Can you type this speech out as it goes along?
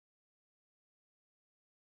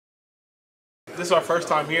This is our first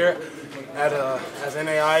time here at as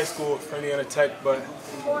NAI school for Indiana Tech, but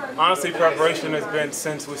honestly preparation has been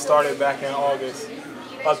since we started back in August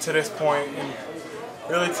up to this point, and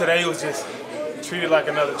really today was just treated like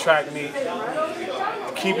another track meet.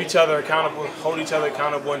 Keep each other accountable, hold each other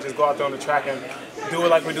accountable, and just go out there on the track and do it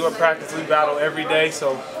like we do at practice. We battle every day,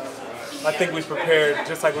 so I think we prepared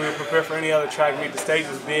just like we would prepare for any other track meet. The stage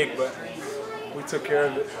was big, but we took care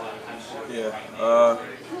of it. Yeah,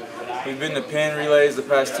 we've been to pin relays the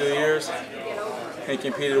past 2 years and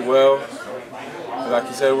competed well. Like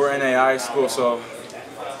you said, we're NAI school, so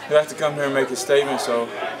we have to come here and make a statement. So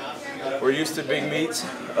we're used to big meets.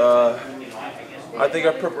 I think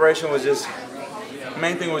our preparation was just, the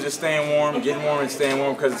main thing was just staying warm, getting warm and staying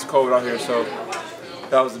warm because it's cold out here. So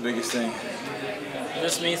that was the biggest thing.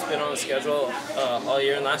 This meet's been on the schedule all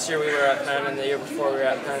year, and last year we were at Penn, and the year before we were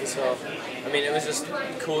at Penn, so I mean it was just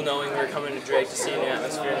cool knowing we were coming to Drake to see a new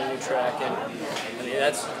atmosphere and a new track, and I mean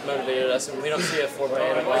that's motivated us, and we don't see a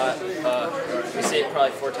 4x8 a lot. We see it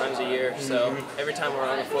probably 4 times a year, so every time we're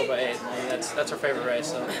on the 4x8, I mean, that's our favorite race,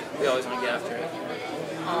 so we always want to get after it.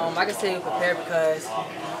 I can say we prepared because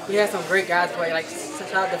we had some great guys play, like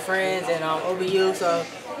shout out to Friends and OBU, so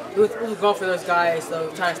we was going for those guys,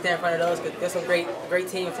 so trying to stand in front of those because there's some great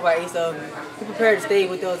team in 4x8, so we prepared to stay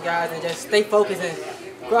with those guys and just stay focused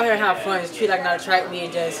and go out here and have fun, just treat it like not a track meet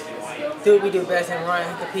and just do what we do best and run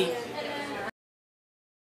and compete.